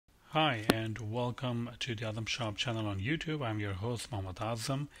Hi and welcome to the Azam Shop channel on YouTube. I'm your host Mohammad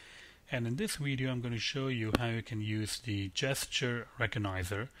Azam, and in this video I'm going to show you how you can use the gesture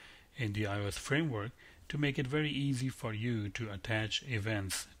recognizer in the iOS framework to make it very easy for you to attach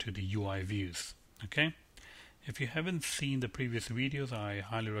events to the UI views. Okay, if you haven't seen the previous videos, I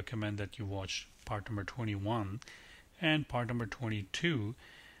highly recommend that you watch part number 21 and part number 22.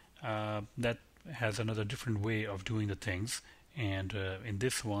 That has another different way of doing the things, and in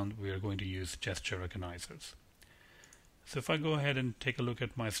this one we are going to use gesture recognizers. So if I go ahead and take a look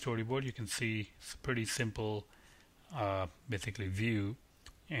at my storyboard, you can see it's a pretty simple basically view,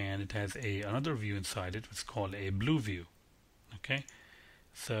 and it has another view inside it which is called a blue view. Okay,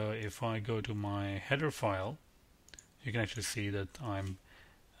 so if I go to my header file, you can actually see that I'm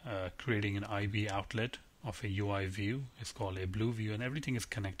creating an IB outlet of a UI view. It's called a blue view, and everything is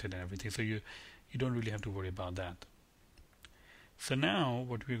connected and everything, so you don't really have to worry about that. So now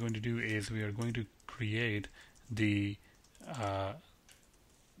what we're going to do is we are going to create the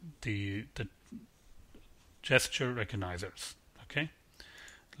gesture recognizers. Okay,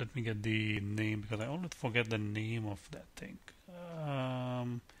 let me get the name because I always forget the name of that thing.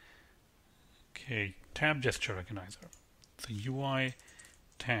 Okay, tab gesture recognizer. So UI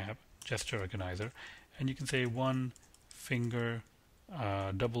tab gesture recognizer, and you can say one finger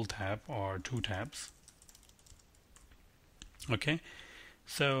double tap or two taps. Okay,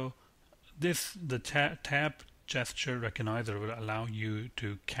 so the tab gesture recognizer will allow you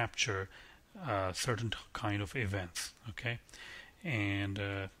to capture certain kind of events. Okay, and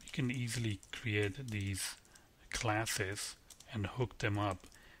you can easily create these classes and hook them up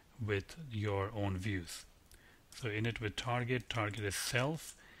with your own views. So in it with target is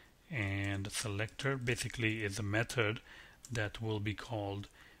self, and selector basically is a method that will be called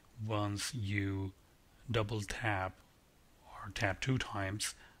once you double tap or tap two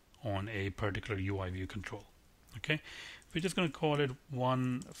times on a particular UI view control. Okay, we're just going to call it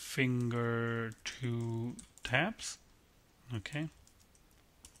one finger two taps. Okay,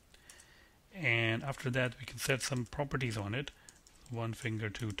 and after that we can set some properties on it. One finger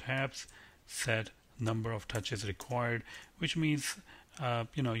two taps, set number of touches required, which means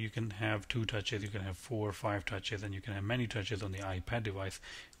you can have two touches, you can have 4 or 5 touches, and you can have many touches on the iPad device.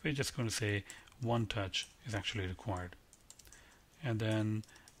 We're just going to say one touch is actually required, and then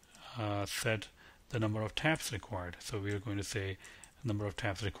set the number of taps required. So we are going to say number of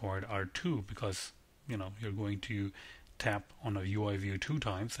taps required are 2, because you're going to tap on a UI view 2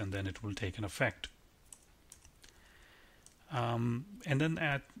 times and then it will take an effect. And then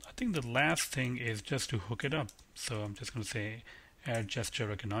I think the last thing is just to hook it up. So I'm just going to say add gesture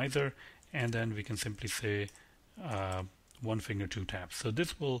recognizer, and then we can simply say one finger two taps. So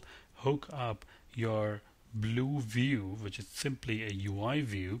this will hook up your blue view, which is simply a UI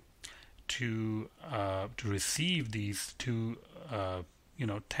view, to receive these two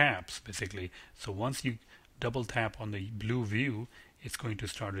taps basically. So once you double tap on the blue view, it's going to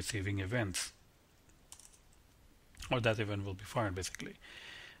start receiving events, or that event will be fired basically.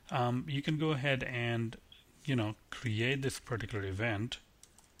 You can go ahead and create this particular event,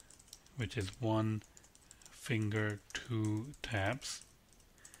 which is one finger two taps,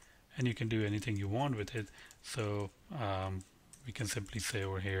 and you can do anything you want with it. So we can simply say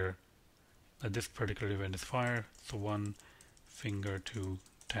over here that this particular event is fire, so one finger two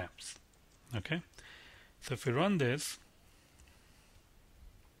taps. Okay, so if we run this,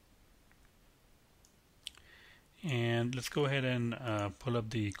 and let's go ahead and pull up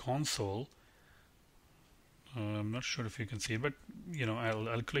the console. I'm not sure if you can see, but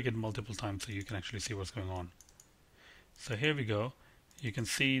I'll click it multiple times so you can actually see what's going on. So here we go. You can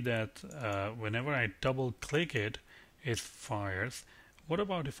see that whenever I double click it, it fires. What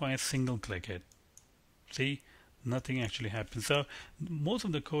about if I single click it? See, nothing actually happens. So most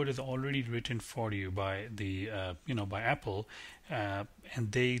of the code is already written for you by the by Apple, and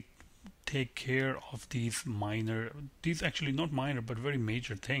they take care of these actually not minor but very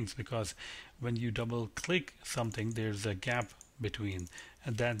major things, because when you double click something, there's a gap between,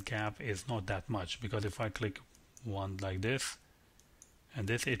 and that gap is not that much, because if I click one like this and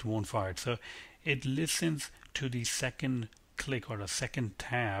this, it won't fire it. So it listens to the second click or a second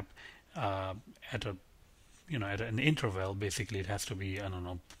tap at an interval. Basically it has to be, I don't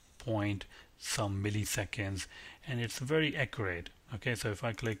know, point some milliseconds, and it's very accurate. Okay, so if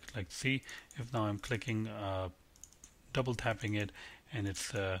I click, like, see, if now I'm clicking, double tapping it, and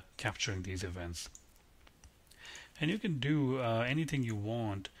it's capturing these events. And you can do anything you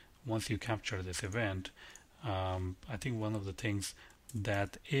want once you capture this event. I think one of the things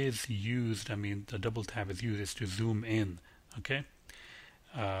that is used, the double tap is used, is to zoom in. Okay,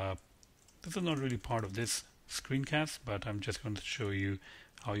 This is not really part of this screencast, but I'm just going to show you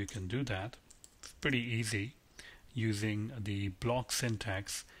how you can do that. It's pretty easy using the block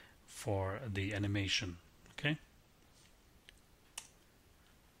syntax for the animation. Okay,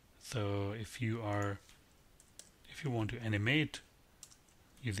 so if you want to animate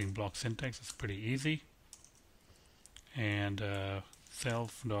using block syntax, it's pretty easy. And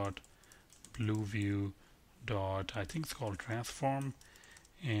self.blueView dot, I think it's called transform,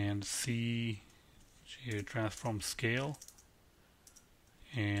 and transform scale,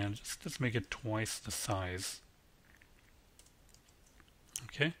 and just make it twice the size.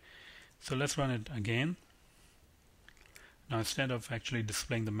 Okay, so let's run it again. Now instead of actually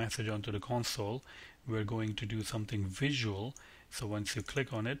displaying the message onto the console, we're going to do something visual. So once you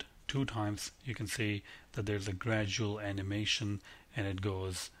click on it 2 times, you can see that there's a gradual animation, and it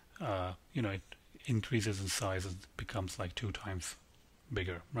goes it increases in size. It becomes like 2 times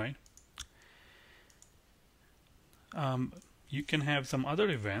bigger, right? You can have some other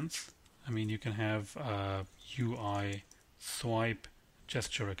events. I mean, you can have UI swipe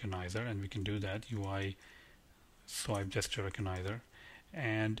gesture recognizer, and we can do that. UI swipe gesture recognizer,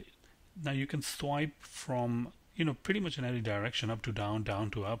 and now you can swipe from pretty much in any direction, up to down, down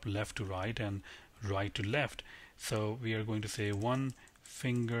to up, left to right, and right to left. So we are going to say 1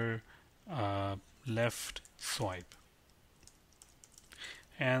 finger left swipe,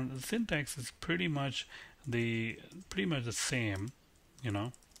 and the syntax is pretty much the same,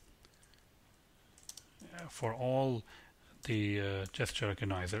 for all the gesture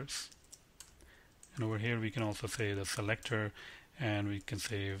recognizers. And over here we can also say the selector, and we can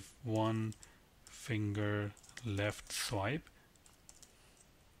say 1 finger left swipe,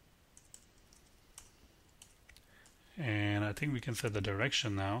 and I think we can set the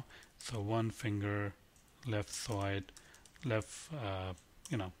direction now. So 1 finger left swipe,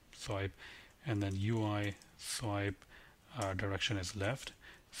 swipe, and then UI swipe direction is left.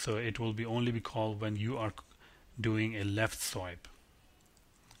 So it will only be called when you are doing a left swipe.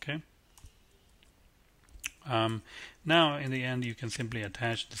 Okay. Now in the end, you can simply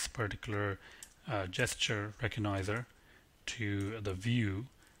attach this particular gesture recognizer to the view,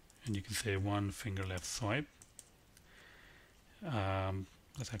 and you can say 1 finger left swipe.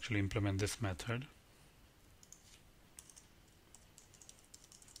 Let's actually implement this method.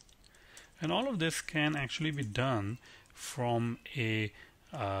 And all of this can actually be done from a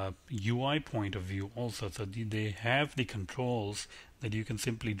UI point of view also. So they have the controls that you can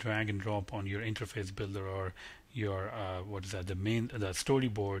simply drag and drop on your interface builder or your the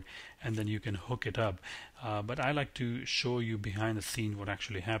storyboard, and then you can hook it up. But I like to show you behind the scene what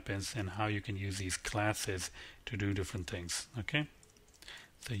actually happens and how you can use these classes to do different things. Okay,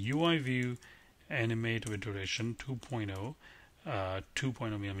 so UI view animate with duration 2.0.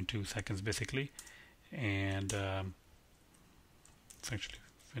 2.0 mean 2 seconds basically, and let's actually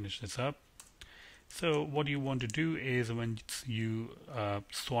finish this up. So what you want to do is when you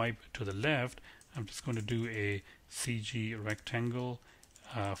swipe to the left, I'm just going to do a CG rectangle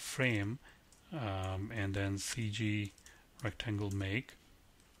frame, and then CG rectangle make,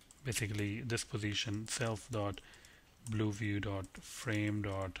 basically this position,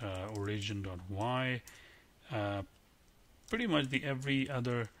 self.blueView.frame.origin.y. Pretty much every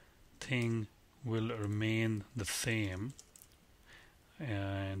other thing will remain the same,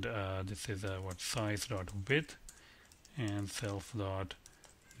 and this is size.width and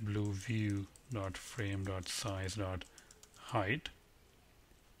self.blueView.frame.size.height,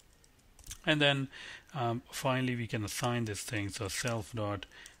 and then finally we can assign this thing. So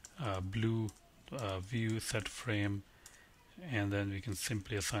self.blue.view set frame, and then we can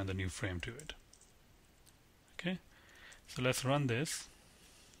simply assign the new frame to it. Okay. So let's run this,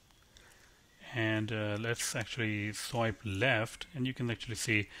 and let's actually swipe left, and you can actually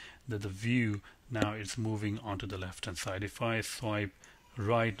see that the view now is moving onto the left hand side. If I swipe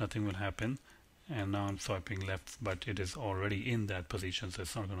right, nothing will happen, and now I'm swiping left, but it is already in that position, so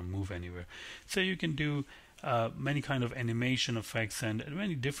it's not going to move anywhere. So you can do many kind of animation effects and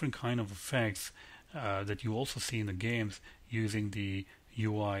many different kind of effects that you also see in the games using the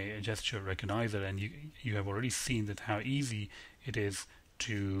UI gesture recognizer, and you have already seen that how easy it is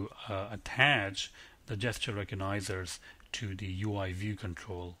to attach the gesture recognizers to the UI view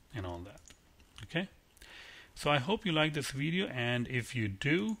control and all that. Okay, so I hope you like this video, and if you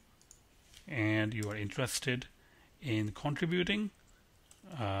do and you are interested in contributing,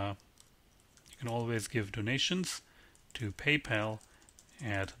 you can always give donations to PayPal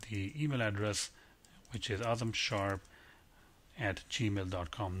at the email address, which is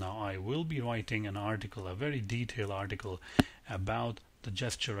azamsharp@gmail.com. Now I will be writing an article, a very detailed article about the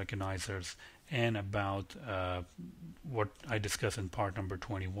gesture recognizers, and about what I discussed in part number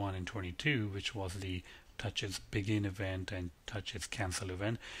 21 and 22, which was the touches begin event and touches cancel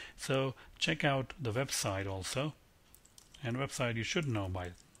event. So check out the website also, and website you should know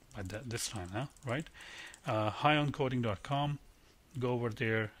by this time now, right? highoncoding.com. Go over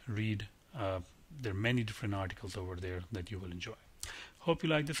there, read. There are many different articles over there that you will enjoy. Hope you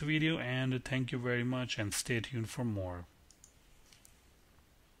like this video, and thank you very much, and stay tuned for more.